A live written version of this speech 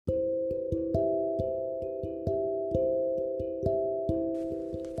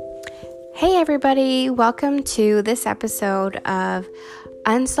Hey everybody, welcome to this episode of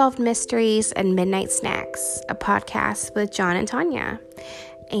Unsolved Mysteries and Midnight Snacks, a podcast with John and Tanya.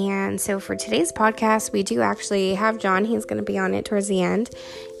 And so for today's podcast, we do actually have John. He's going to be on it towards the end.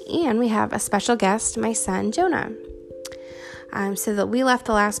 And we have a special guest, my son, Jonah. So that we left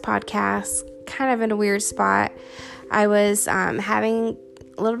the last podcast kind of in a weird spot. I was having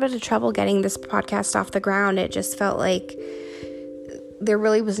a little bit of trouble getting this podcast off the ground. It just felt like there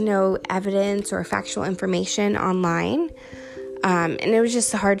really was no evidence or factual information online. And it was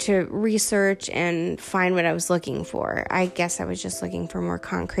just hard to research and find what I was looking for. I guess I was just looking for more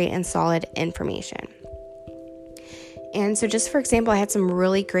concrete and solid information. And so just for example, I had some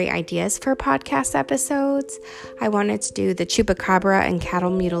really great ideas for podcast episodes. I wanted to do the chupacabra and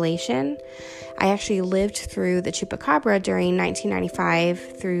cattle mutilation. I actually lived through the chupacabra during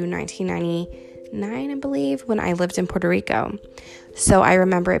 1995 through 1999, I believe, when I lived in Puerto Rico. So I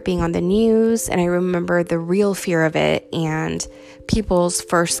remember it being on the news, and I remember the real fear of it and people's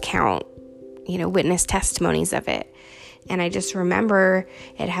first count, witness testimonies of it. And I just remember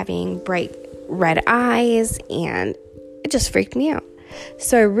it having bright red eyes, and it just freaked me out.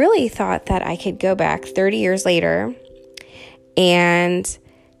 So I really thought that I could go back 30 years later and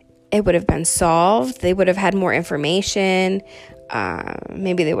it would have been solved. They would have had more information.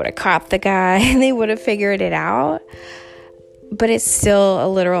 Maybe they would have caught the guy and they would have figured it out. But it's still a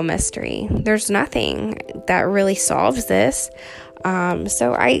literal mystery. There's nothing that really solves this.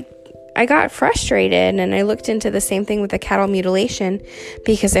 So I got frustrated, and I looked into the same thing with the cattle mutilation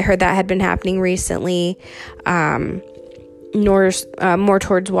because I heard that had been happening recently, more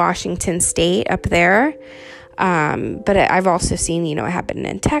towards Washington State up there. But I've also seen, it happened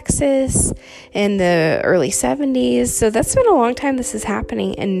in Texas in the early 70s. So that's been a long time this is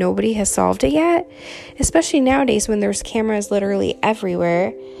happening, and nobody has solved it yet, especially nowadays when there's cameras literally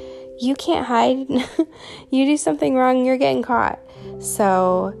everywhere. You can't hide. You do something wrong, you're getting caught.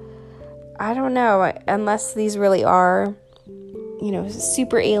 So I don't know, unless these really are,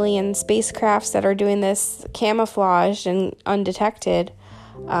 super alien spacecrafts that are doing this camouflaged and undetected.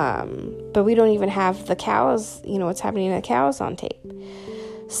 But we don't even have the cows, what's happening to the cows on tape.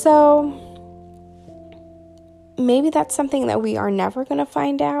 So maybe that's something that we are never going to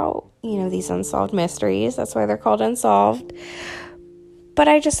find out, these unsolved mysteries. That's why they're called unsolved. But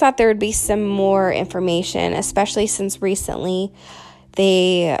I just thought there would be some more information, especially since recently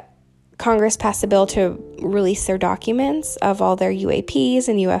Congress passed a bill to release their documents of all their UAPs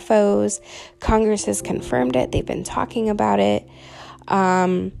and UFOs. Congress has confirmed it. They've been talking about it.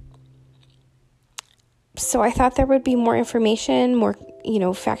 So I thought there would be more information, more,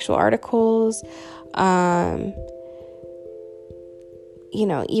 factual articles,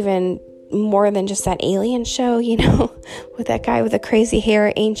 even more than just that alien show, with that guy with the crazy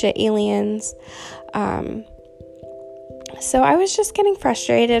hair, Ancient Aliens. So I was just getting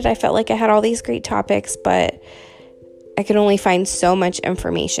frustrated. I felt like I had all these great topics, but I could only find so much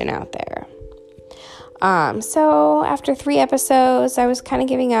information out there. So after 3 episodes, I was kind of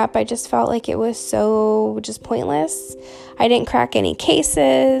giving up. I just felt like it was so just pointless. I didn't crack any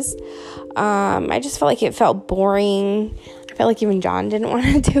cases. I just felt like it felt boring. I felt like even John didn't want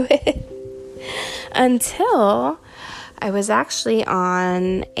to do it until I was actually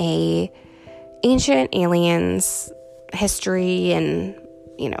on a Ancient Aliens history and,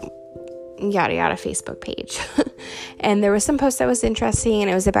 yada yada Facebook page. And there was some post that was interesting, and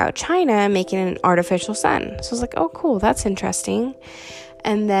it was about China making an artificial sun. So I was like, oh cool, that's interesting.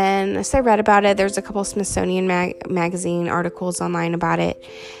 And then so I read about it. There's a couple Smithsonian magazine articles online about it.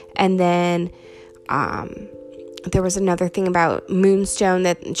 And then there was another thing about moonstone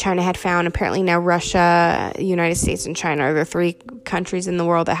that China had found. Apparently now Russia, United States, and China are the 3 countries in the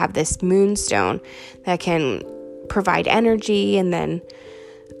world that have this moonstone that can provide energy. And then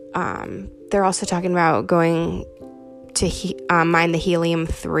they're also talking about going to mine the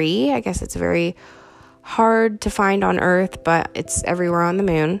helium-3. I guess it's very hard to find on Earth, but it's everywhere on the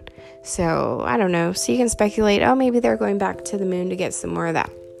moon. So I don't know. So you can speculate, maybe they're going back to the moon to get some more of that.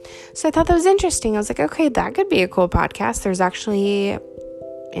 So I thought that was interesting. I was like, okay, that could be a cool podcast. There's actually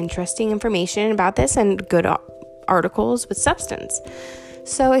interesting information about this and good articles with substance.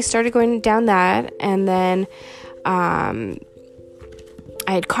 So I started going down that, and then I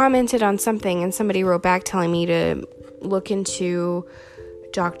had commented on something, and somebody wrote back telling me to look into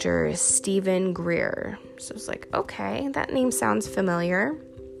Dr. Stephen Greer. So I was like, okay, that name sounds familiar.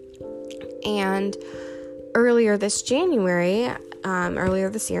 And earlier this year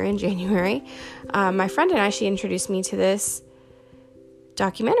in January, my friend and I, she introduced me to this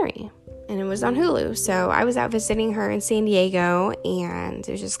documentary. and it was on Hulu. So I was out visiting her in San Diego, and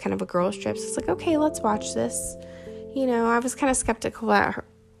it was just kind of a girls' trip. So it's like, okay, let's watch this. I was kind of skeptical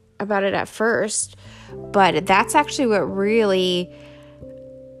about it at first, but that's actually what really,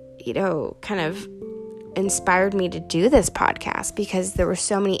 kind of inspired me to do this podcast, because there were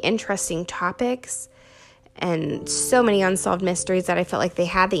so many interesting topics and so many unsolved mysteries that I felt like they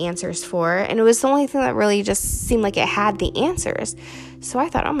had the answers for. And it was the only thing that really just seemed like it had the answers. So I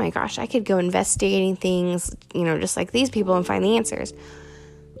thought, oh my gosh, I could go investigating things, just like these people, and find the answers.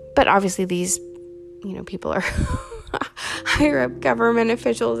 But obviously these, people are higher up government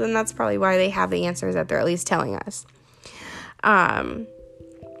officials, and that's probably why they have the answers that they're at least telling us.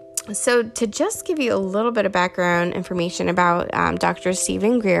 So to just give you a little bit of background information about Dr.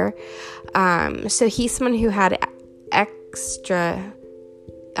 Stephen Greer, so he's someone who had extra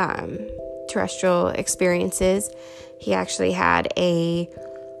terrestrial experiences. He actually had a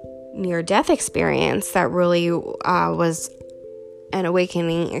near-death experience that really was an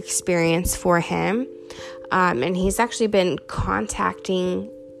awakening experience for him. And he's actually been contacting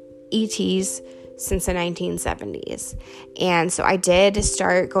ETs since the 1970s. And so I did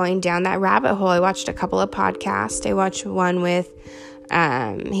start going down that rabbit hole. I watched a couple of podcasts. I watched one with,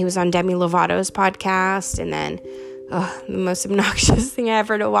 he was on Demi Lovato's podcast, and then the most obnoxious thing I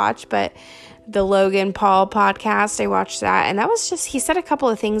ever to watch, but the Logan Paul podcast, I watched that. And that was just, he said a couple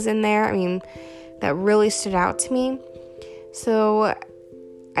of things in there, that really stood out to me. So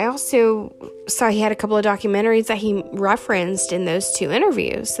I also saw he had a couple of documentaries that he referenced in those two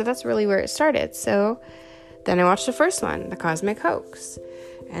interviews. So that's really where it started. So then I watched the first one, The Cosmic Hoax.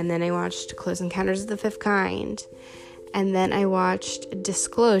 And then I watched Close Encounters of the Fifth Kind. And then I watched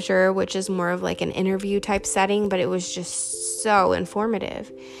Disclosure, which is more of like an interview type setting, but it was just so informative.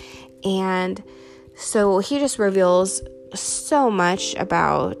 And so he just reveals so much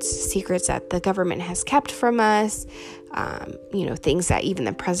about secrets that the government has kept from us, things that even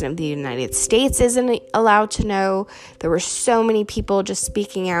the President of the United States isn't allowed to know. There were so many people just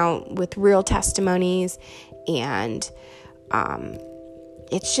speaking out with real testimonies, and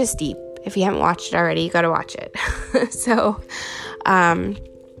it's just deep. If you haven't watched it already, you got to watch it. So I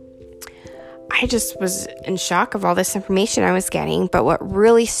just was in shock of all this information I was getting, but what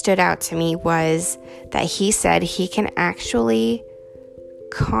really stood out to me was that he said he can actually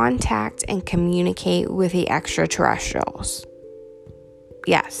contact and communicate with the extraterrestrials.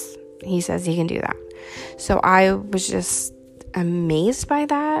 Yes, he says he can do that. So I was just amazed by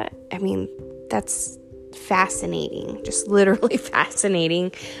that. That's fascinating, just literally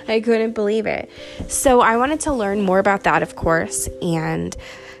fascinating. I couldn't believe it. So I wanted to learn more about that, of course, and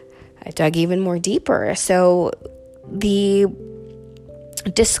I dug even more deeper. So the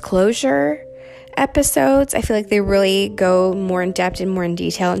Disclosure episodes, I feel like they really go more in depth and more in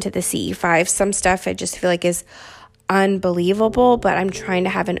detail into the CE5. Some stuff I just feel like is unbelievable, but I'm trying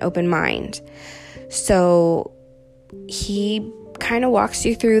to have an open mind. So he kind of walks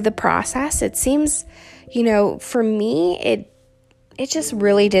you through the process. It seems, for me, it just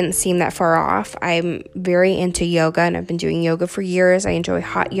really didn't seem that far off. I'm very into yoga, and I've been doing yoga for years. I enjoy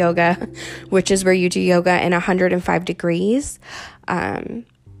hot yoga, which is where you do yoga in 105 degrees.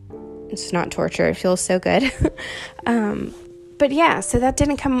 It's not torture. It feels so good. But yeah, so that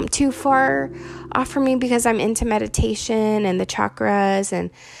didn't come too far off for me, because I'm into meditation and the chakras, and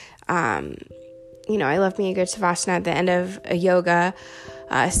I love me a good savasana at the end of a yoga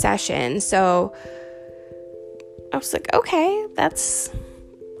session. So I was like, okay,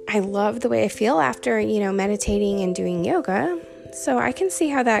 I love the way I feel after, meditating and doing yoga. So I can see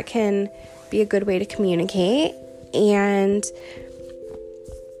how that can be a good way to communicate. And,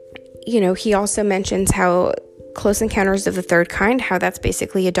 he also mentions how Close Encounters of the Third Kind, how that's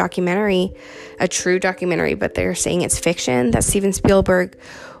basically a documentary, a true documentary, but they're saying it's fiction, that Steven Spielberg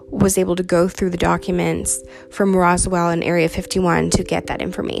was able to go through the documents from Roswell and Area 51 to get that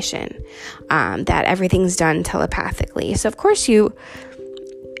information, that everything's done telepathically. So of course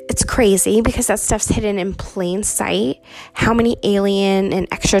it's crazy, because that stuff's hidden in plain sight. How many alien and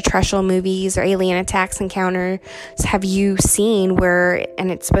extraterrestrial movies or alien attacks encounters have you seen where,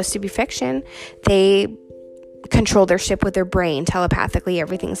 and it's supposed to be fiction, they control their ship with their brain telepathically,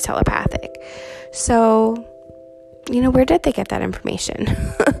 everything's telepathic. So where did they get that information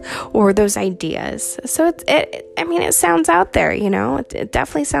or those ideas? So it sounds out there, it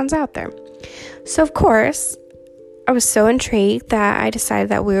definitely sounds out there. So of course, I was so intrigued that I decided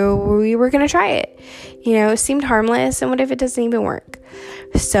that we were going to try it. It seemed harmless, and what if it doesn't even work?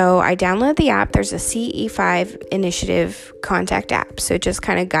 So I downloaded the app. There's a CE5 Initiative contact app. So it just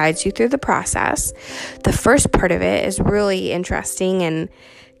kind of guides you through the process. The first part of it is really interesting and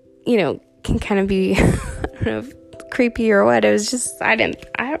can kind of be, I don't know, creepy or what. It was just, I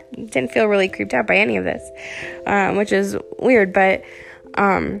didn't feel really creeped out by any of this, which is weird. But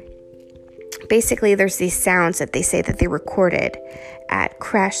basically there's these sounds that they say that they recorded at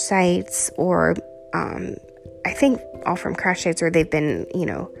crash sites, or I think all from crash sites, or they've been,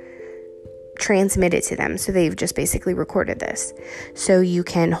 transmitted to them. So they've just basically recorded this. So you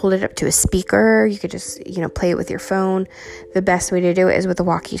can hold it up to a speaker. You could just, play it with your phone. The best way to do it is with a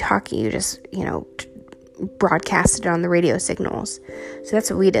walkie-talkie. You just, broadcast it on the radio signals. So that's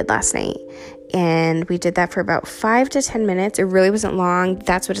what we did last night. And we did that for about 5 to 10 minutes. It really wasn't long.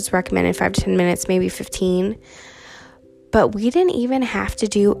 That's what it's recommended, 5 to 10 minutes, maybe 15. But we didn't even have to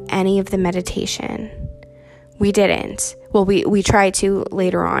do any of the meditation. We didn't. Well, we tried to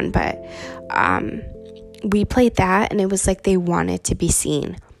later on, but we played that, and it was like they wanted to be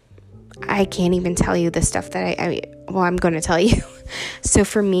seen. I can't even tell you the stuff that I'm going to tell you. So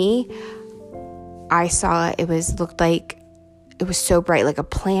for me, I saw it looked like it was so bright, like a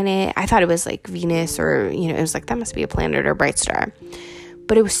planet. I thought it was like Venus, or, it was like, that must be a planet or a bright star.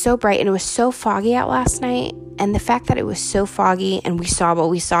 But it was so bright, and it was so foggy out last night. And the fact that it was so foggy and we saw what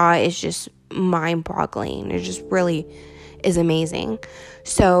we saw is just mind-boggling. It just really is amazing.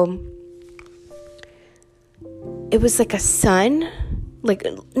 So it was like a sun, like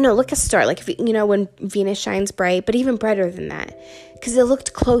a star, like, when Venus shines bright, but even brighter than that, because it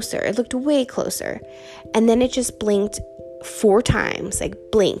looked closer. It looked way closer. And then it just blinked 4 times, like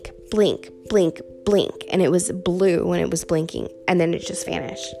blink, blink, blink, blink, and it was blue when it was blinking, and then it just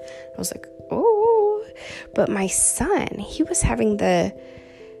vanished. I was like, oh. But my son, he was seeing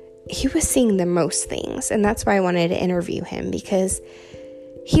the most things, and that's why I wanted to interview him, because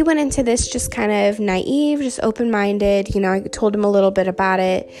he went into this just kind of naive, just open-minded. I told him a little bit about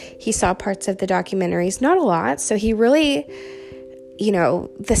it. He saw parts of the documentaries, not a lot, so he really,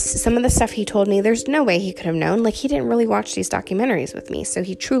 some of the stuff he told me, there's no way he could have known. Like, he didn't really watch these documentaries with me, so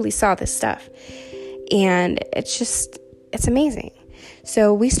he truly saw this stuff. And it's amazing.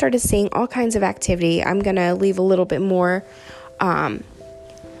 So we started seeing all kinds of activity. I'm going to leave a little bit more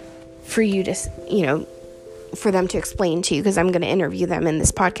for you to, for them to explain to you, because I'm going to interview them in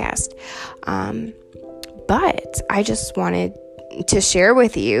this podcast. But I just wanted to share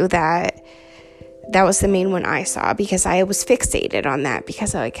with you that was the main one I saw, because I was fixated on that,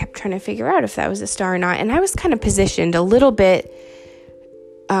 because I kept trying to figure out if that was a star or not. And I was kind of positioned a little bit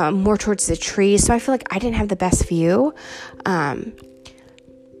more towards the trees, so I feel like I didn't have the best view.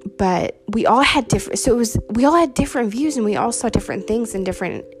 But we all had different views, and we all saw different things in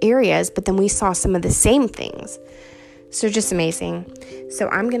different areas, but then we saw some of the same things. So just amazing. So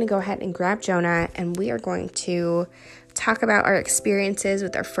I'm going to go ahead and grab Jonah, and we are going to talk about our experiences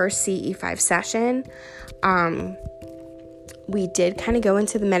with our first CE5 session. We did kind of go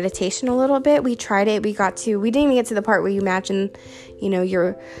into the meditation a little bit. We tried it. We didn't even get to the part where you imagine,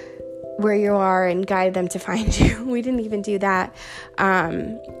 you're where you are and guide them to find you. We didn't even do that.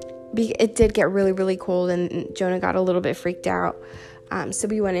 It did get really, really cold, and Jonah got a little bit freaked out. So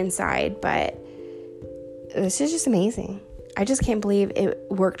we went inside, but this is just amazing. I just can't believe it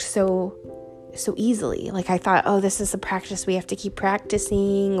worked so easily. Like, I thought, oh, this is a practice we have to keep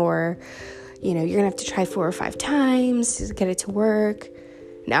practicing, or, you're going to have to try 4 or 5 times to get it to work.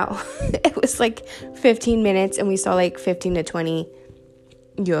 No, it was like 15 minutes, and we saw like 15 to 20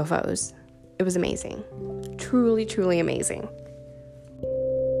 UFOs. It was amazing. Truly, truly amazing.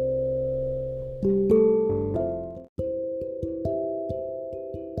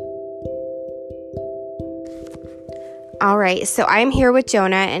 All right, so I'm here with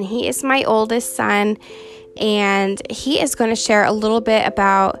Jonah, and he is my oldest son, and he is going to share a little bit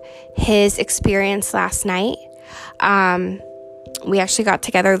about his experience last night. We actually got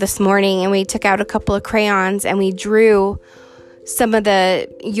together this morning, and we took out a couple of crayons, and we drew some of the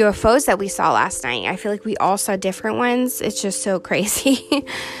UFOs that we saw last night. I feel like we all saw different ones. It's just so crazy.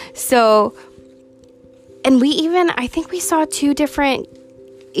 And I think we saw 2 different,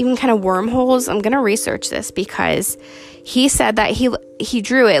 even kind of wormholes. I'm going to research this, because he said that he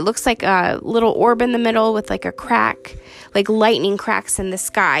drew it. It looks like a little orb in the middle with like a crack, like lightning cracks in the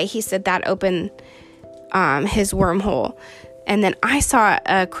sky. He said that opened his wormhole. And then I saw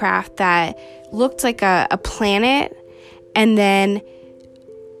a craft that looked like a planet, and then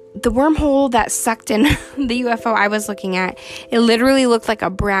the wormhole that sucked in the UFO I was looking at, it literally looked like a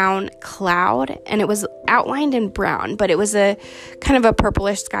brown cloud, and it was outlined in brown, but it was a kind of a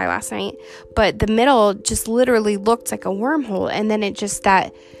purplish sky last night. But the middle just literally looked like a wormhole, and then it just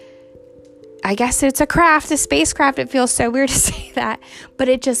I guess it's a spacecraft. It feels so weird to say that, but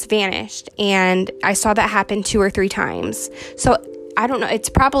it just vanished, and I saw that happen 2 or 3 times. So I don't know, it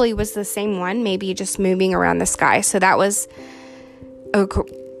probably was the same one, maybe just moving around the sky. So that was a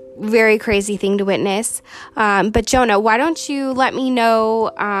very crazy thing to witness. But Jonah, why don't you let me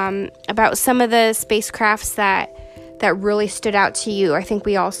know about some of the spacecrafts that really stood out to you? I think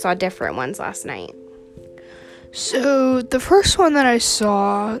we all saw different ones last night. So the first one that I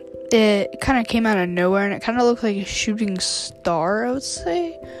saw, it kind of came out of nowhere, and it kind of looked like a shooting star, I would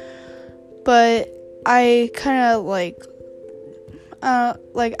say. But I kind of looked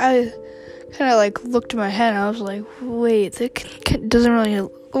in my head, and I was like, wait, that doesn't really,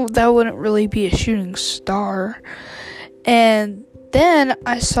 that wouldn't really be a shooting star. And then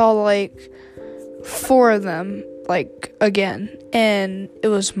I saw, like, 4 of them, like, again, and it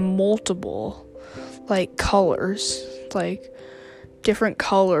was multiple, like, colors, like, different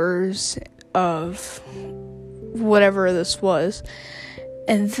colors of whatever this was.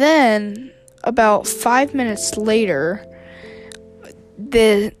 And then, about 5 minutes later,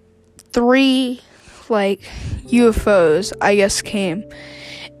 the 3, like, UFOs, I guess, came,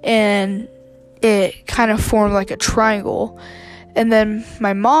 and it kind of formed like a triangle. And then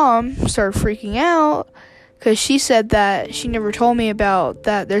my mom started freaking out, because she said that she never told me about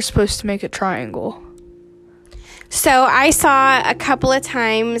that they're supposed to make a triangle. So I saw a couple of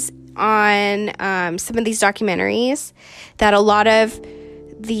times on some of these documentaries that a lot of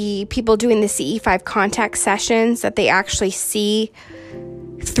the people doing the CE5 contact sessions, that they actually see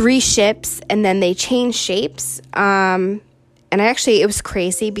 3 ships and then they change shapes. And it was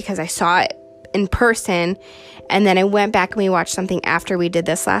crazy because I saw it in person, and then I went back and we watched something after we did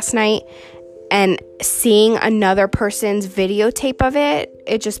this last night, and seeing another person's videotape of it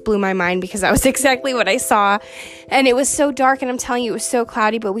just blew my mind, because that was exactly what I saw. And it was so dark, and I'm telling you, it was so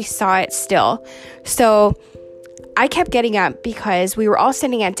cloudy, but we saw it still. So I kept getting up because we were all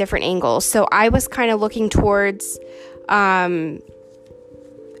sitting at different angles. So I was kind of looking towards,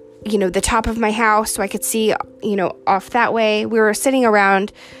 the top of my house, so I could see, off that way. We were sitting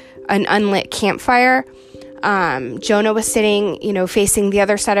around an unlit campfire. Jonah was sitting, facing the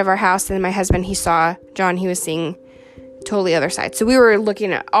other side of our house, and then my husband, he was seeing totally other side. So we were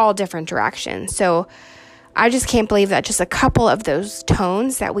looking at all different directions. So I just can't believe that just a couple of those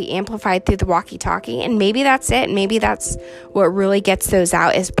tones that we amplified through the walkie-talkie, and maybe that's it. Maybe that's what really gets those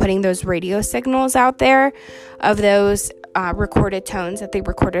out, is putting those radio signals out there of those recorded tones that they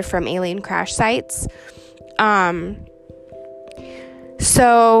recorded from alien crash sites.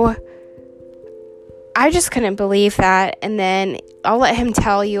 So I just couldn't believe that. And then I'll let him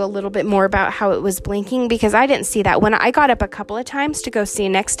tell you a little bit more about how it was blinking, because I didn't see that. When I got up a couple of times to go see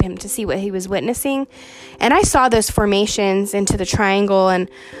next to him to see what he was witnessing, and I saw those formations into the triangle, and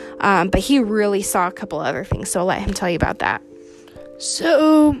but he really saw a couple other things. So I'll let him tell you about that.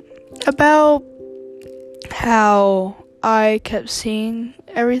 So about how I kept seeing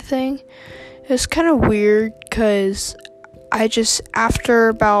everything, it was kind of weird, because I just, after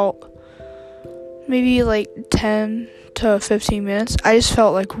about maybe like 10 to 15 minutes, I just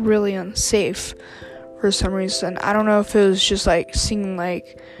felt like really unsafe for some reason. I don't know if it was just like seeing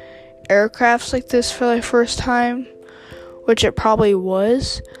like aircrafts like this for the first time, which it probably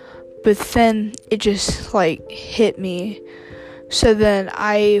was, but then it just like hit me. So then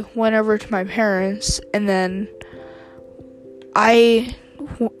I went over to my parents, and then I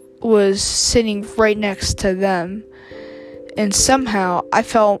was sitting right next to them, and somehow I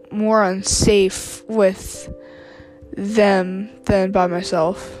felt more unsafe with them than by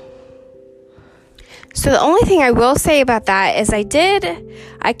myself. So the only thing I will say about that is I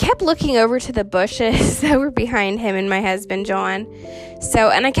kept looking over to the bushes that were behind him and my husband, John.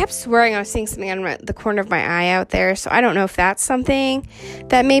 And I kept swearing I was seeing something on the corner of my eye out there. So I don't know if that's something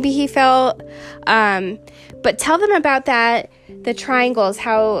that maybe he felt. But tell them about that, the triangles,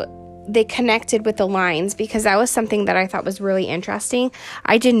 how they connected with the lines, because that was something that I thought was really interesting.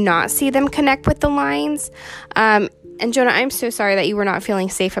 I did not see them connect with the lines. And Jonah, I'm so sorry that you were not feeling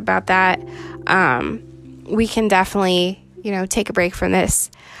safe about that. We can definitely, take a break from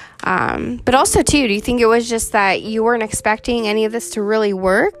this. But also, too, do you think it was just that you weren't expecting any of this to really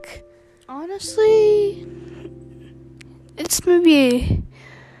work? Honestly, it's maybe,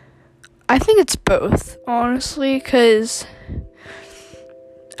 I think it's both, honestly, because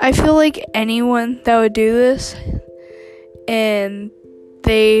I feel like anyone that would do this, and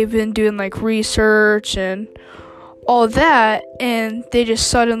they've been doing like research and all that, and they just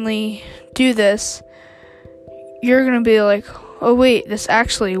suddenly do this, you're gonna be like, oh wait, this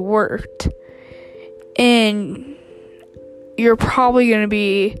actually worked. And you're probably gonna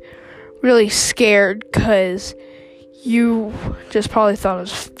be really scared, because you just probably thought it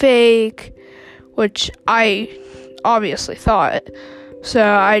was fake, which I obviously thought. So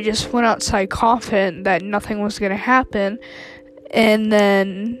I just went outside confident that nothing was going to happen. And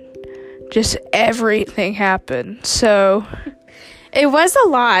then just everything happened. So it was a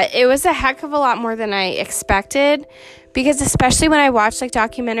lot. It was a heck of a lot more than I expected. Because especially when I watch like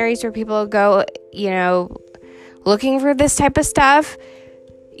documentaries where people go, looking for this type of stuff,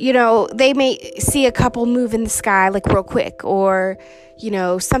 they may see a couple move in the sky like real quick, or,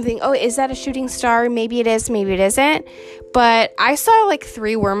 something, oh, is that a shooting star? Maybe it is, maybe it isn't. But I saw like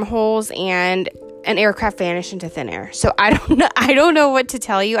 3 wormholes and an aircraft vanish into thin air. So I don't know what to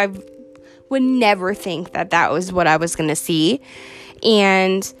tell you. I would never think that was what I was going to see.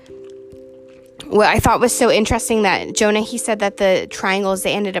 And what I thought was so interesting that Jonah, he said that the triangles,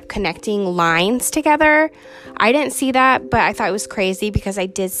 they ended up connecting lines together. I didn't see that, but I thought it was crazy because I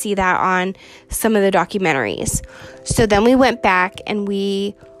did see that on some of the documentaries. So then we went back and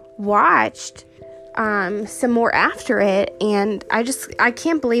we watched some more after it, and I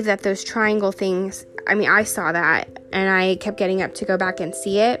can't believe that those triangle things, I saw that and I kept getting up to go back and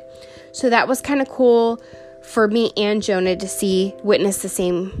see it. So that was kind of cool for me and Jonah to witness the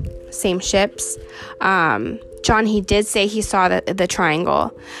same ships. John, he did say he saw the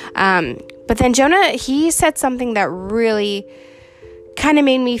triangle. But then Jonah, he said something that really kind of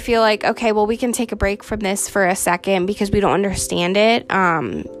made me feel like, okay, well, we can take a break from this for a second because we don't understand it.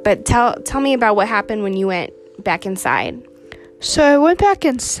 But tell me about what happened when you went back inside. So I went back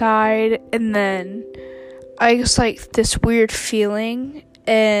inside, and then I was like this weird feeling,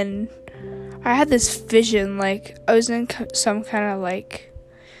 and I had this vision, like I was in some kind of like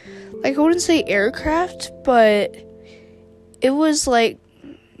I wouldn't say aircraft, but it was like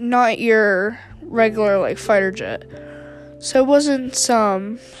not your regular like fighter jet. So it wasn't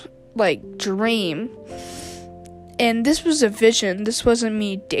some like dream. And this was a vision. This wasn't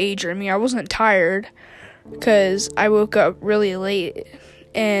me daydreaming. I wasn't tired because I woke up really late,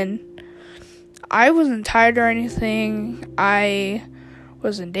 and I wasn't tired or anything. I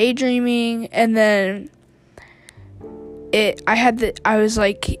wasn't daydreaming. And then I was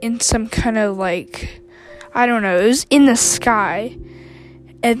like in some kind of like, I don't know, it was in the sky.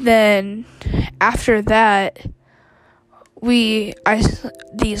 And then after that,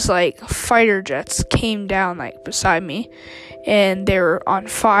 these like fighter jets came down like beside me, and they were on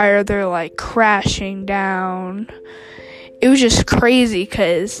fire. They're like crashing down. It was just crazy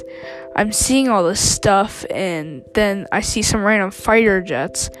because I'm seeing all this stuff, and then I see some random fighter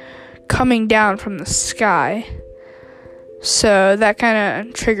jets coming down from the sky. So that kind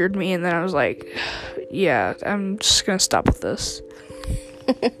of triggered me, and then I was like, yeah, I'm just going to stop with this.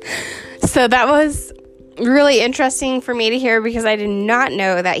 So that was really interesting for me to hear because I did not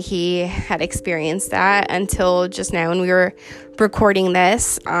know that he had experienced that until just now when we were recording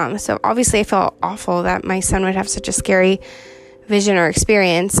this. So obviously I felt awful that my son would have such a scary vision or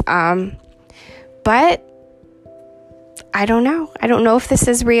experience. But I don't know. I don't know if this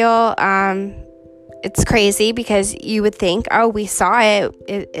is real. It's crazy because you would think, oh, we saw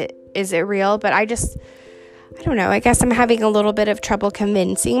it. Is it real? But I don't know. I guess I'm having a little bit of trouble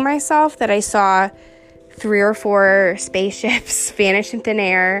convincing myself that I saw 3 or 4 spaceships vanish in thin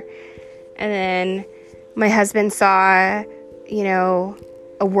air. And then my husband saw, a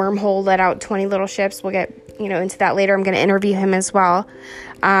wormhole let out 20 little ships. We'll get, into that later. I'm going to interview him as well.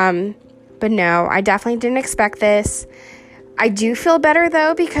 But no, I definitely didn't expect this. I do feel better,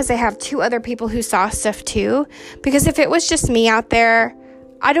 though, because I have 2 other people who saw stuff, too. Because if it was just me out there,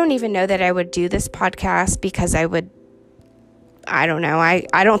 I don't even know that I would do this podcast because I don't know.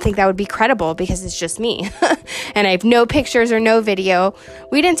 I don't think that would be credible because it's just me. And I have no pictures or no video.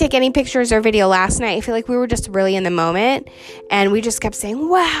 We didn't take any pictures or video last night. I feel like we were just really in the moment. And we just kept saying,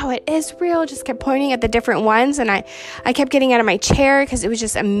 wow, it is real. Just kept pointing at the different ones. And I kept getting out of my chair because it was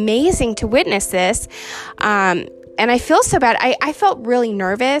just amazing to witness this. And I feel so bad. I felt really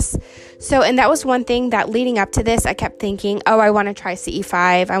nervous. So, and that was one thing that leading up to this, I kept thinking, oh, I want to try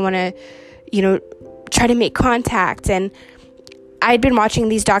CE5. I want to, try to make contact. And I'd been watching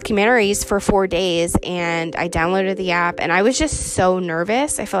these documentaries for 4 days, and I downloaded the app, and I was just so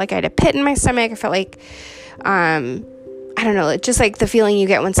nervous. I felt like I had a pit in my stomach. I felt like, I don't know, just like the feeling you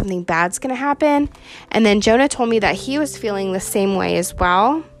get when something bad's going to happen. And then Jonah told me that he was feeling the same way as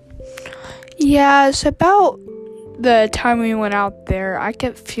well. Yeah, it's about the time we went out there, I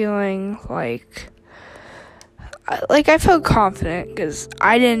kept feeling like I felt confident because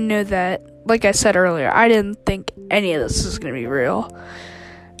I didn't know that, like I said earlier, I didn't think any of this was going to be real.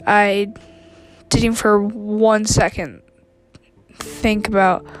 I didn't for 1 second think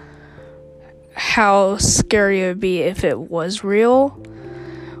about how scary it would be if it was real,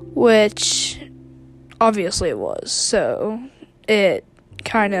 which obviously it was. So it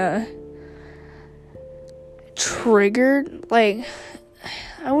kind of triggered, like,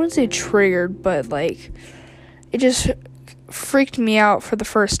 I wouldn't say triggered, but like it just freaked me out for the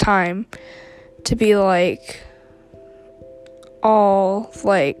first time to be like, all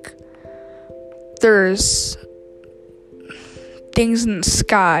like there's things in the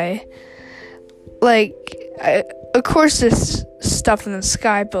sky, like of course there's stuff in the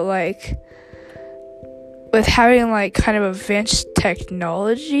sky, but like with having like kind of advanced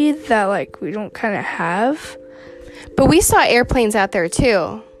technology that like we don't kind of have. But we saw airplanes out there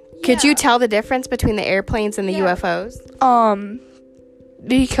too. Could you tell the difference between the airplanes and the UFOs?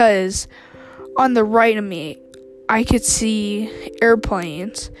 Because on the right of me, I could see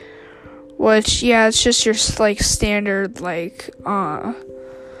airplanes, which, it's just your, like, standard, like,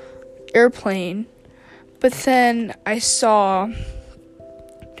 airplane. But then I saw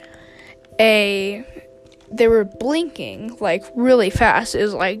they were blinking, like, really fast. It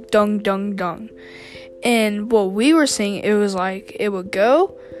was like, dung, dung, dung. And what we were seeing, it was like, it would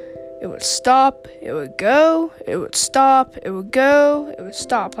go, it would stop, it would go, it would stop, it would go, it would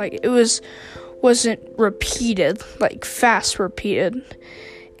stop. Like, it wasn't repeated, like, fast repeated.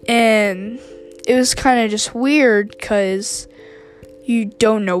 And it was kind of just weird, because you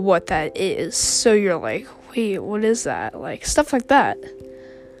don't know what that is. So you're like, wait, what is that? Like, stuff like that.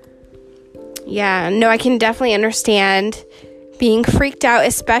 Yeah, no, I can definitely understand being freaked out,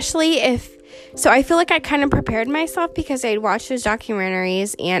 especially if... So I feel like I kind of prepared myself because I'd watched those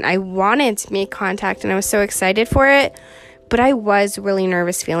documentaries and I wanted to make contact and I was so excited for it. But I was really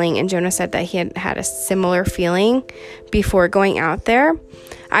nervous feeling, and Jonah said that he had a similar feeling before going out there.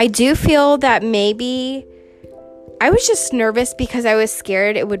 I do feel that maybe I was just nervous because I was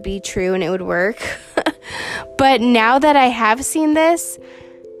scared it would be true and it would work. But now that I have seen this,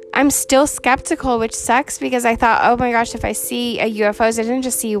 I'm still skeptical, which sucks because I thought, oh my gosh, if I see a UFOs, I didn't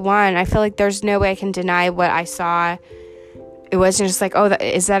just see one. I feel like there's no way I can deny what I saw. It wasn't just like, oh,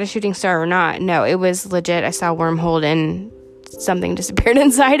 is that a shooting star or not? No, it was legit. I saw a wormhole and something disappeared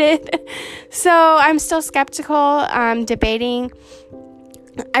inside it. So I'm still skeptical, debating.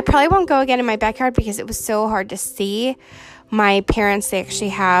 I probably won't go again in my backyard because it was so hard to see. My parents, they actually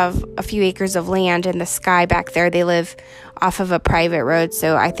have a few acres of land in the sky back there. They live off of a private road,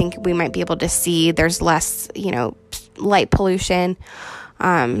 so I think we might be able to see. There's less, light pollution. So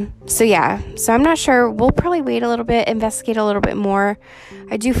I'm not sure. We'll probably wait a little bit, investigate a little bit more.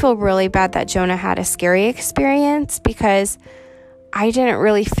 I do feel really bad that Jonah had a scary experience because I didn't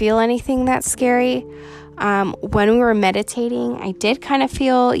really feel anything that scary. When we were meditating, I did kind of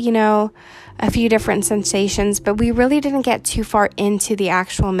feel, a few different sensations, but we really didn't get too far into the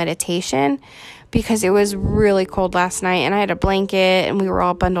actual meditation because it was really cold last night and I had a blanket and we were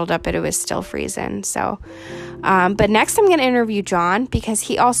all bundled up, but it was still freezing. So, but next I'm going to interview John because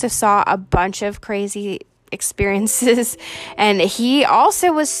he also saw a bunch of crazy experiences and he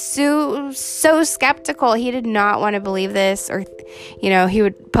also was so skeptical. He did not want to believe this, or, he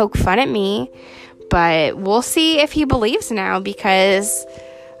would poke fun at me, but we'll see if he believes now because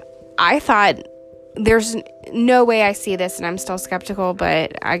I thought there's no way I see this and I'm still skeptical,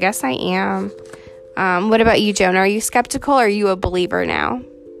 but I guess I am. What about you, Jonah? Are you skeptical or are you a believer now?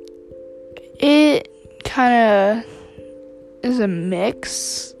 It kind of is a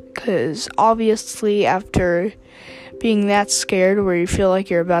mix, because obviously after being that scared where you feel like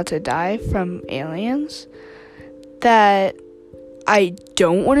you're about to die from aliens, that I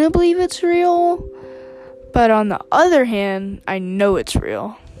don't want to believe it's real, but on the other hand, I know it's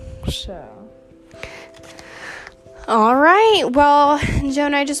real. So, all right. Well,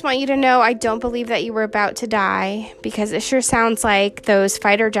 Jonah, I just want you to know I don't believe that you were about to die because it sure sounds like those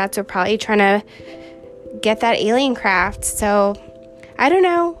fighter jets are probably trying to get that alien craft. So, I don't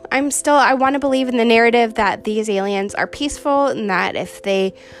know. I want to believe in the narrative that these aliens are peaceful and that if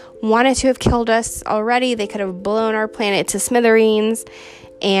they wanted to have killed us already, they could have blown our planet to smithereens.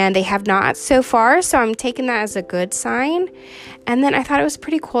 And they have not so far, so I'm taking that as a good sign. And then I thought it was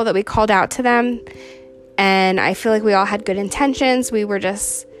pretty cool that we called out to them. And I feel like we all had good intentions. We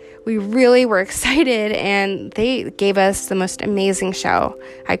really were excited. And they gave us the most amazing show.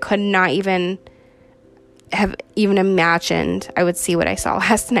 I could not even have imagined I would see what I saw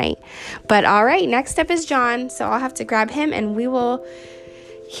last night. But all right, next up is John. So I'll have to grab him and we will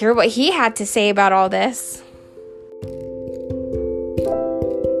hear what he had to say about all this.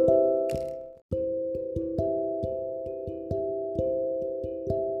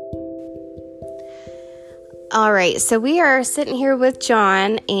 All right, so we are sitting here with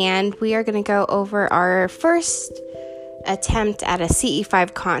John, and we are going to go over our first attempt at a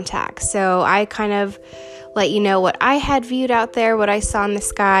CE5 contact. So I kind of let you know what I had viewed out there, what I saw in the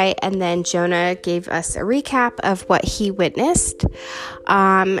sky, and then Jonah gave us a recap of what he witnessed.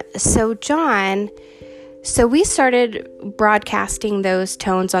 So John, we started broadcasting those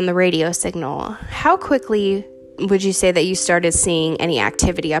tones on the radio signal. How quickly would you say that you started seeing any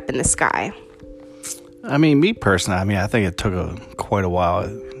activity up in the sky? I mean, me personally, I think it took quite a while.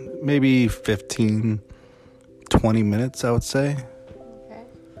 Maybe 15, 20 minutes, I would say. Okay.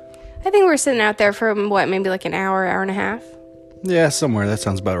 I think we're sitting out there for, maybe like an hour and a half? Yeah, somewhere. That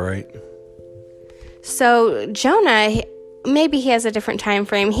sounds about right. So Jonah, maybe he has a different time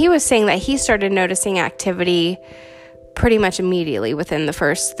frame. He was saying that he started noticing activity pretty much immediately within the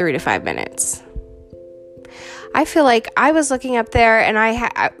first 3 to 5 minutes. I feel like I was looking up there and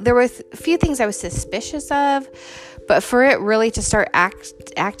there were a few things I was suspicious of, but for it really to start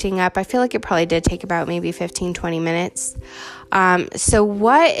acting up, I feel like it probably did take about maybe 15, 20 minutes.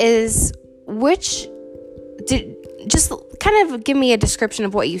 Just kind of give me a description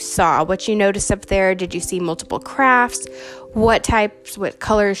of what you saw, what you noticed up there. Did you see multiple crafts? What types, what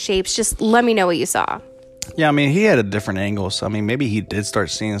colors, shapes? Just let me know what you saw. Yeah, he had a different angle, so maybe he did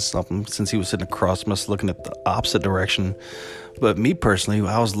start seeing something since he was sitting across from us looking at the opposite direction. But me personally,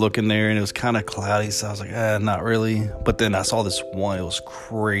 I was looking there and it was kind of cloudy, so I was like, not really. But then I saw this one, it was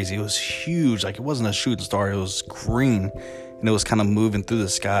crazy, it was huge, like it wasn't a shooting star, it was green, and it was kind of moving through the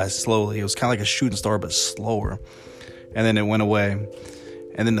sky slowly. It was kind of like a shooting star, but slower. And then it went away.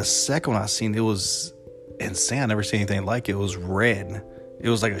 And then the second one I seen, it was insane, I never seen anything like it. It was red. It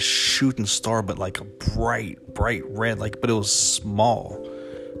was like a shooting star, but like a bright red, but it was small.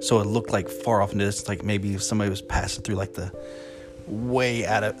 So it looked like far off in the distance, like maybe if somebody was passing through like the way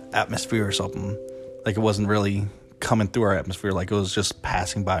out of atmosphere or something. Like it wasn't really coming through our atmosphere, like it was just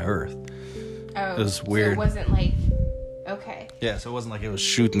passing by Earth. Oh, it was weird. So it wasn't like, okay. Yeah, so it wasn't like it was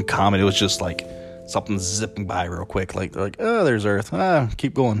shooting comet. It was just like something zipping by real quick. Like, they're like, oh, there's Earth.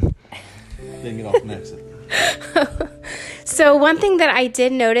 Keep going. Then get off the exit. So one thing that I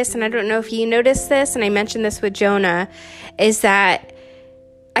did notice, and I don't know if you noticed this, and I mentioned this with Jonah, is that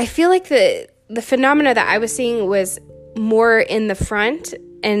I feel like the phenomena that I was seeing was more in the front,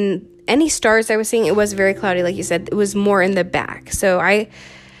 and any stars I was seeing, it was very cloudy, like you said, it was more in the back. So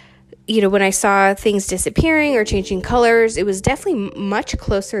when I saw things disappearing or changing colors, it was definitely much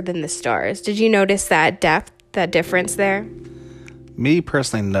closer than the stars. Did you notice that depth, that difference there? Me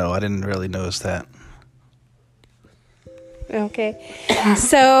personally, no, I didn't really notice that. Okay.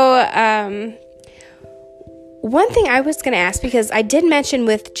 So, one thing I was going to ask, because I did mention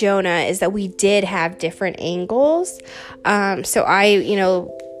with Jonah, is that we did have different angles. So I,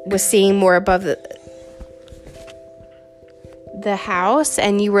 was seeing more above the house,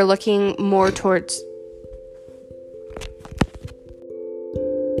 and you were looking more towards...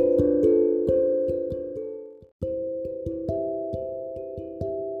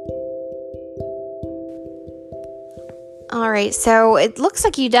 All right, so it looks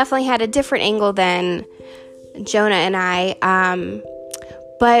like you definitely had a different angle than Jonah and I.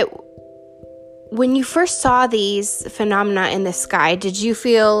 But when you first saw these phenomena in the sky, did you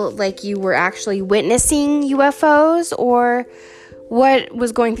feel like you were actually witnessing UFOs, or what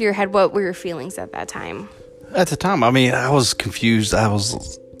was going through your head? What were your feelings at that time? At the time, I was confused.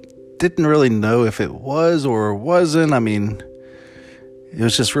 Didn't really know if it was or wasn't. It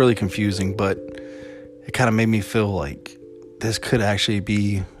was just really confusing, but it kind of made me feel like this could actually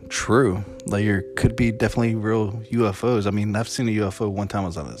be true. Like, there could be definitely real UFOs. I've seen a UFO one time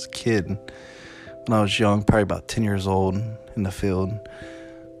when I was a kid, when I was young, probably about 10 years old, in the field.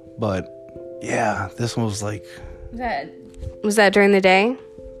 But yeah, this one was like... Was that during the day?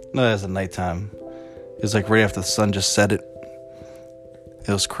 No, it was at nighttime. It was like right after the sun just set it.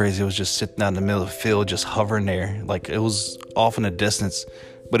 It was crazy. It was just sitting out in the middle of the field, just hovering there. Like, it was off in the distance,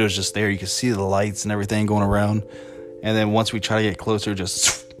 but it was just there. You could see the lights and everything going around. And then once we tried to get closer,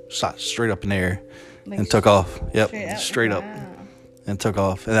 just shot straight up in the air and took off. Yep, straight up. And took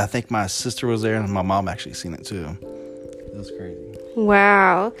off. And I think my sister was there, and my mom actually seen it too. It was crazy.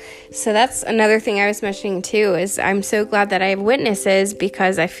 Wow. So that's another thing I was mentioning too, is I'm so glad that I have witnesses,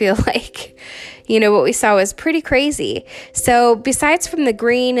 because I feel like, what we saw was pretty crazy. So besides from the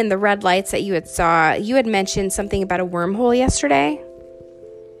green and the red lights that you had mentioned something about a wormhole yesterday.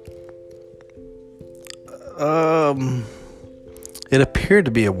 It appeared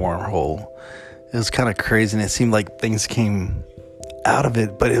to be a wormhole. It was kind of crazy, and it seemed like things came out of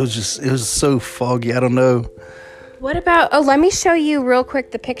it, but it was so foggy. I don't know. What about, let me show you real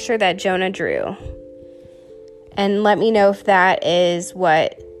quick the picture that Jonah drew, and let me know if that is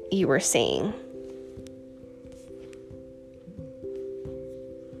what you were seeing.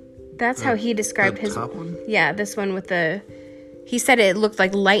 That's how he described his top one? Yeah, this one with he said it looked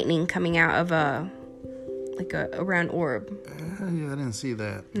like lightning coming out of a round orb. Yeah, I didn't see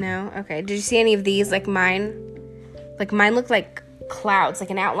that. No? Okay. Did you see any of these like mine? Like mine looked like clouds,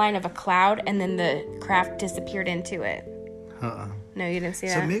 like an outline of a cloud, and then the craft disappeared into it. No, you didn't see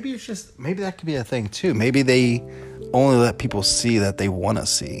that? So maybe that could be a thing too. Maybe they only let people see that they want to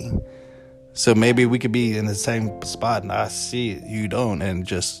see. So maybe we could be in the same spot and I see it, you don't, and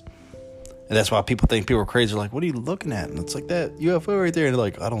that's why people think people are crazy. They're like, what are you looking at? And it's like that UFO right there. And they're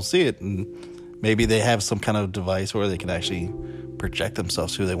like, I don't see it. And maybe they have some kind of device where they can actually project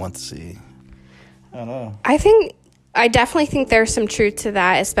themselves who they want to see. I don't know. I definitely think there's some truth to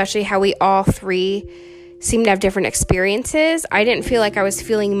that, especially how we all three seem to have different experiences. I didn't feel like I was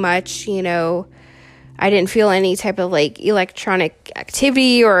feeling much, I didn't feel any type of like electronic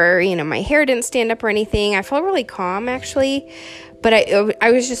activity or, my hair didn't stand up or anything. I felt really calm actually, but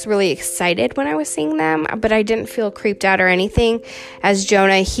I was just really excited when I was seeing them, but I didn't feel creeped out or anything. As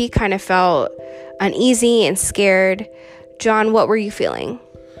Jonah, he kind of felt uneasy and scared. John, what were you feeling?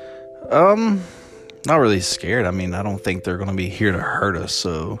 Not really scared. I mean, I don't think they're going to be here to hurt us.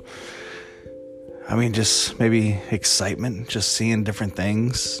 So, I mean, just maybe excitement, just seeing different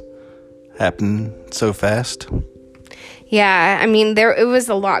things happen so fast. Yeah, I mean, it was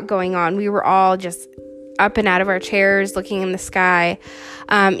a lot going on. We were all just up and out of our chairs looking in the sky.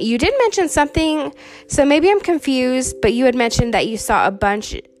 You did mention something, so maybe I'm confused, but you had mentioned that you saw a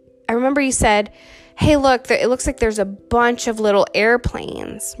bunch. I remember you said, hey, look, it looks like there's a bunch of little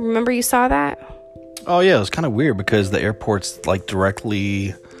airplanes. Remember you saw that? Oh, yeah, it was kind of weird because the airport's like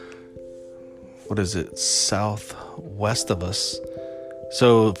directly, southwest of us.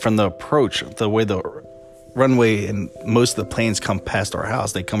 So from the approach, the way the runway and most of the planes come past our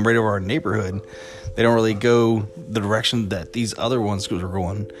house, they come right over our neighborhood. They don't really go the direction that these other ones were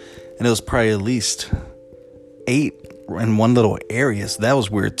going. And it was probably at least 8 in one little area. So that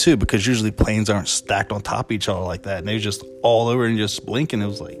was weird too, because usually planes aren't stacked on top of each other like that. And they were just all over and just blinking. It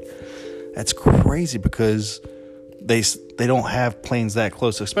was like, that's crazy because they don't have planes that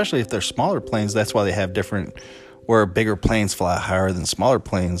close, especially if they're smaller planes. That's why they have different, where bigger planes fly higher than smaller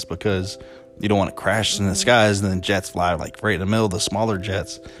planes, because you don't want to crash in the skies and then jets fly like right in the middle of the smaller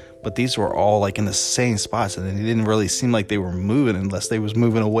jets. But these were all like in the same spots, and they didn't really seem like they were moving unless they was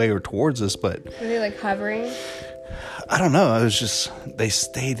moving away or towards us. But were they like hovering? I don't know. It was just they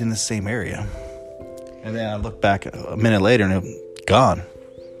stayed in the same area, and then I looked back a minute later and it was gone.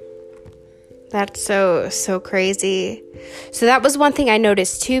 That's so crazy. So that was one thing I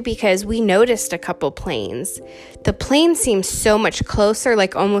noticed too, because we noticed a couple planes. The planes seem so much closer,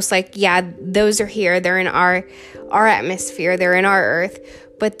 like almost like, yeah, those are here. They're in our atmosphere. They're in our Earth.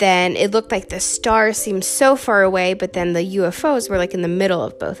 But then it looked like the stars seemed so far away, but then the UFOs were like in the middle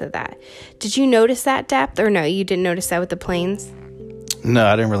of both of that. Did you notice that depth, or no, you didn't notice that with the planes? No,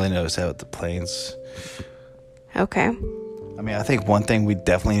 I didn't really notice that with the planes. Okay. I mean, I think one thing we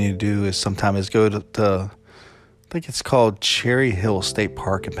definitely need to do is sometime go to I think it's called Cherry Hill State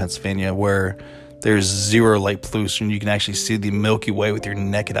Park in Pennsylvania, where there's zero light pollution. You can actually see the Milky Way with your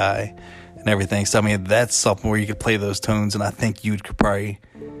naked eye and everything. So, I mean, that's something where you could play those tones, and I think you could probably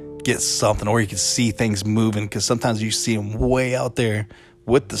get something, or you could see things moving, because sometimes you see them way out there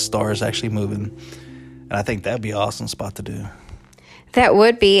with the stars actually moving. And I think that'd be an awesome spot to do. That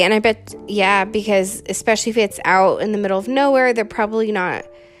would be, and I bet, yeah, because especially if it's out in the middle of nowhere, they're probably not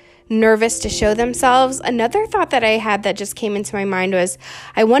nervous to show themselves. Another thought that I had that just came into my mind was,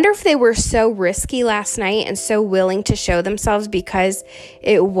 I wonder if they were so risky last night and so willing to show themselves because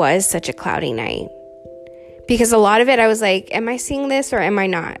it was such a cloudy night. Because a lot of it, I was like, am I seeing this or am I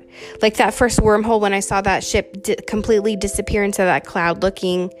not? Like that first wormhole when I saw that ship completely disappear into that cloud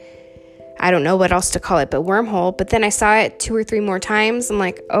looking, I don't know what else to call it, but wormhole. But then I saw it 2 or 3 more times. I'm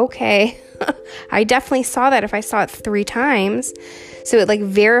like, okay, I definitely saw that if I saw it 3 times. So it like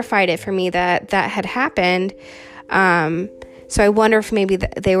verified it for me that had happened. So I wonder if maybe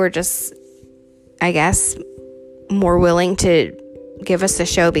they were just, I guess, more willing to give us a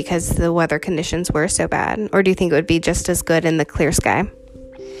show because the weather conditions were so bad. Or do you think it would be just as good in the clear sky?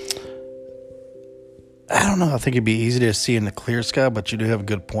 I don't know. I think it'd be easy to see in the clear sky, but you do have a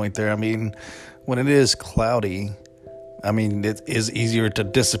good point there. I mean, when it is cloudy, I mean, it is easier to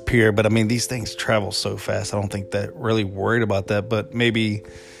disappear, but I mean, these things travel so fast. I don't think that really worried about that, but maybe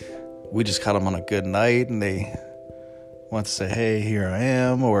we just caught them on a good night and they want to say, hey, here I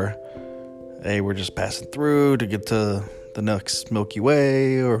am, or hey, we're just passing through to get to the next Milky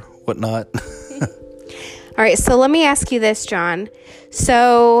Way or whatnot. All right, so let me ask you this, John.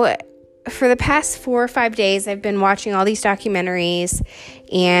 So for the past 4 or 5 days, I've been watching all these documentaries,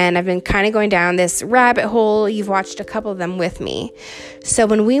 And I've been kind of going down this rabbit hole. You've watched a couple of them with me. So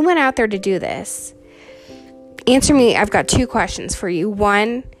when we went out there to do this, answer me. I've got 2 questions for you.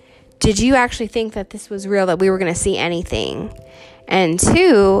 One, did you actually think that this was real, that we were going to see anything? And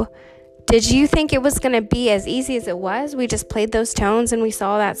 2, did you think it was going to be as easy as it was? We just played those tones and we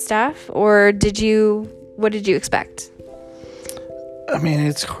saw that stuff? Or what did you expect? I mean,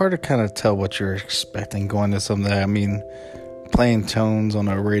 it's hard to kind of tell what you're expecting going to something. I mean, playing tones on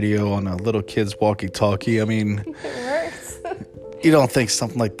a radio on a little kid's walkie-talkie. I mean, It works. you don't think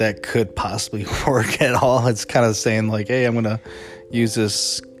something like that could possibly work at all. It's kind of saying like, hey, I'm going to use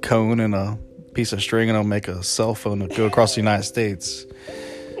this cone and a piece of string and I'll make a cell phone to go across the United States.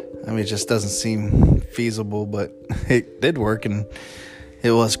 I mean, it just doesn't seem feasible, but it did work and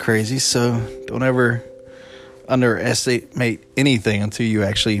it was crazy. So don't ever underestimate anything until you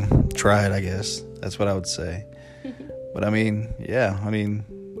actually try it, I guess. That's what I would say. But I mean, yeah, it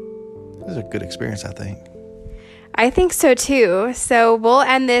was a good experience, I think. I think so too. So we'll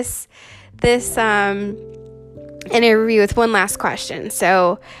end this interview with one last question.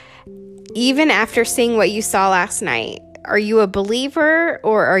 So even after seeing what you saw last night, are you a believer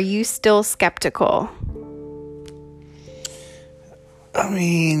or are you still skeptical? I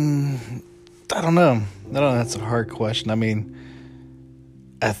mean, I don't know. That's a hard question. I mean,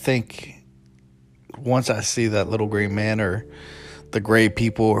 I think once I see that little gray man or the gray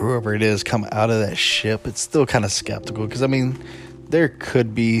people or whoever it is come out of that ship, it's still kind of skeptical. Because, I mean, there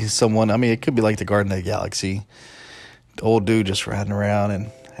could be someone, it could be like the Guardian of the Galaxy. The old dude just riding around and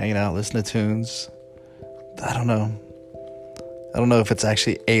hanging out, listening to tunes. I don't know. I don't know if it's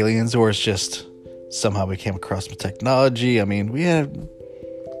actually aliens or it's just somehow we came across some technology. I mean, we had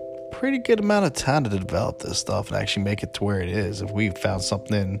a pretty good amount of time to develop this stuff and actually make it to where it is. If we found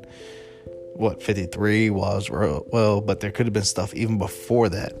something in, 53 was, well, but there could have been stuff even before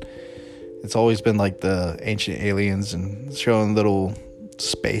that. It's always been like the ancient aliens and showing little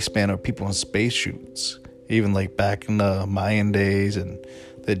spacemen or people in spacesuits, even like back in the Mayan days and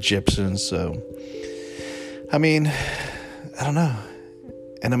the Egyptians. So, I mean, I don't know.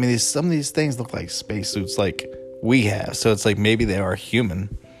 And I mean, some of these things look like spacesuits like we have. So it's like maybe they are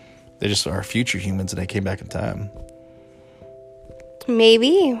human. They just are future humans and they came back in time.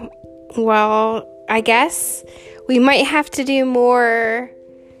 Maybe. Well, I guess we might have to do more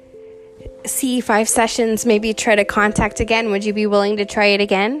CE5 sessions, maybe try to contact again. Would you be willing to try it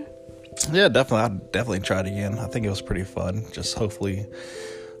again? Yeah, definitely. I'd definitely try it again. I think it was pretty fun. Just hopefully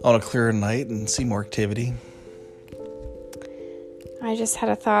on a clearer night and see more activity. I just had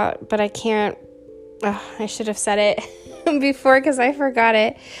a thought, but I can't. I should have said it before because I forgot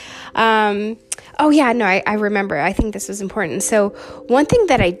it. I remember. I think this was important. So one thing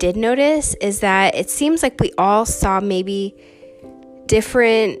that I did notice is that it seems like we all saw maybe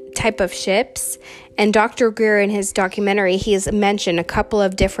different type of ships. And Dr. Greer in his documentary, he has mentioned a couple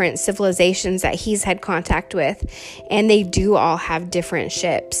of different civilizations that he's had contact with, and they do all have different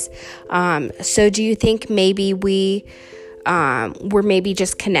ships. So do you think maybe we're maybe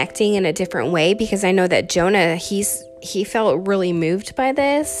just connecting in a different way? Because I know that Jonah, he felt really moved by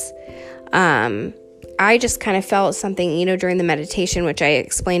this. I just kind of felt something, during the meditation, which I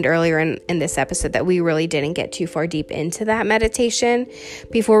explained earlier in this episode, that we really didn't get too far deep into that meditation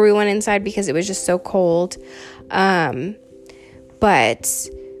before we went inside because it was just so cold. But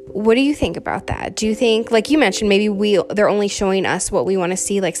what do you think about that? Do you think, like you mentioned, maybe they're only showing us what we want to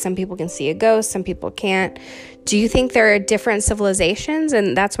see? Like some people can see a ghost, some people can't. Do you think there are different civilizations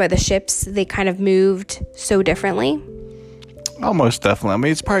and that's why the ships, they kind of moved so differently? Almost definitely. I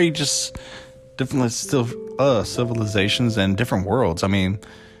mean, it's probably just different civilizations and different worlds. I mean,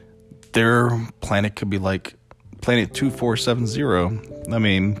 their planet could be like planet 2470. I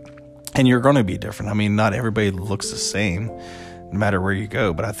mean, and you're going to be different. I mean, not everybody looks the same no matter where you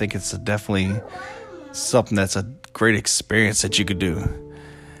go, but I think it's definitely something that's a great experience that you could do.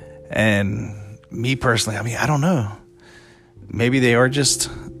 And me personally, I mean, I don't know. Maybe they are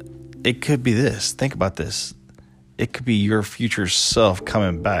just, it could be this. Think about this. It could be your future self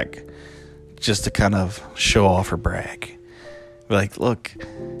coming back just to kind of show off or brag. Be like, look,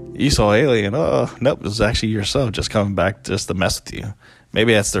 you saw alien. Oh, nope, it was actually yourself just coming back just to mess with you.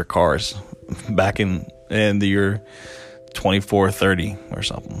 Maybe that's their cars back in the year 2430 or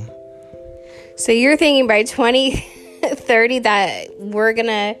something. So you're thinking by 2030 that we're going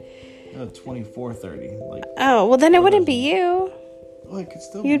to... 2430. Well, then it wouldn't be you. Well, it could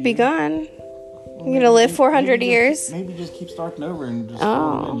still You'd be gone. You're going to live 400 years. Maybe just keep starting over and just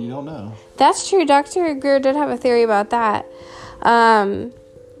you don't know. That's true. Dr. Greer did have a theory about that.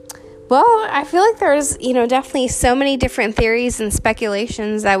 Well, I feel like there's, definitely so many different theories and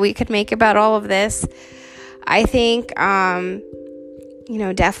speculations that we could make about all of this. I think,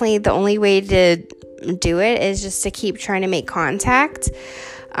 definitely the only way to do it is just to keep trying to make contact.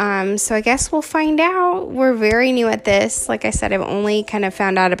 So I guess we'll find out. We're very new at this. Like I said, I've only kind of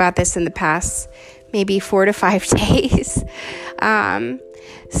found out about this in the past maybe 4 to 5 days.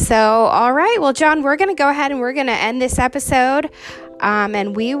 So, all right. Well, John, we're going to go ahead and we're going to end this episode.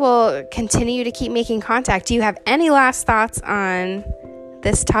 And we will continue to keep making contact. Do you have any last thoughts on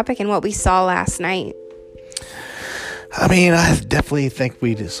this topic and what we saw last night? I mean, I definitely think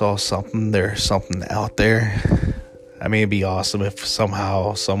we just saw something. There's something out there. I mean, it'd be awesome if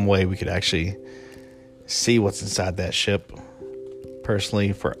somehow, some way we could actually see what's inside that ship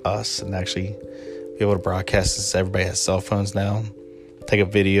personally for us and actually be able to broadcast this. Everybody has cell phones now. Take a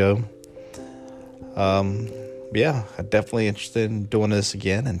video. Yeah, I'm definitely interested in doing this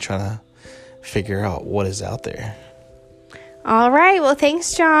again and trying to figure out what is out there. All right. Well,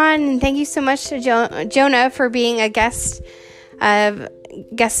 thanks, John. And thank you so much to Jonah for being a guest on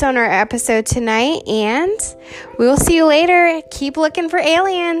our episode tonight. And we will see you later. Keep looking for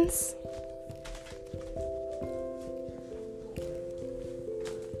aliens.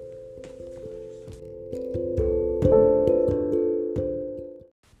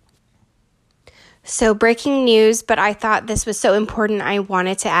 So breaking news, but I thought this was so important, I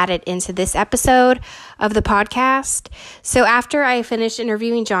wanted to add it into this episode of the podcast. So after I finished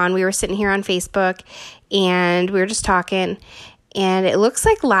interviewing John, we were sitting here on Facebook and we were just talking. And it looks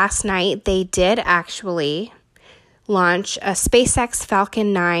like last night they did actually launch a SpaceX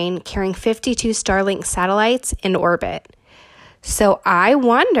Falcon 9 carrying 52 Starlink satellites in orbit. So I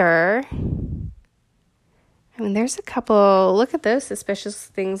wonder... there's a couple, look at those suspicious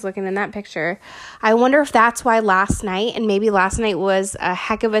things looking in that picture. I wonder if that's why last night, and maybe last night was a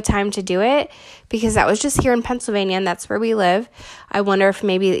heck of a time to do it, because that was just here in Pennsylvania, and that's where we live. I wonder if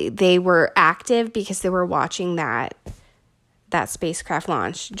maybe they were active because they were watching that spacecraft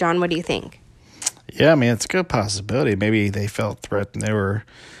launch. John, what do you think? Yeah, I mean, it's a good possibility. Maybe they felt threatened.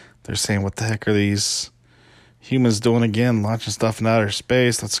 They're saying, what the heck are these humans doing again, launching stuff in outer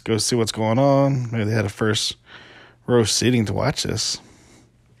space? Let's go see what's going on. Maybe they had a first row seating to watch this.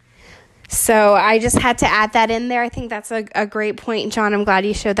 So I just had to add that in there. I think that's a great point, John. I'm glad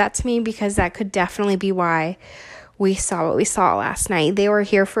you showed that to me, because that could definitely be why we saw what we saw last night. They were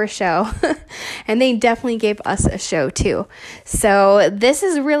here for a show, and they definitely gave us a show too. So this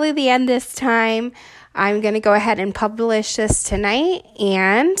is really the end this time. I'm going to go ahead and publish this tonight,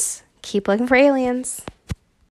 and keep looking for aliens.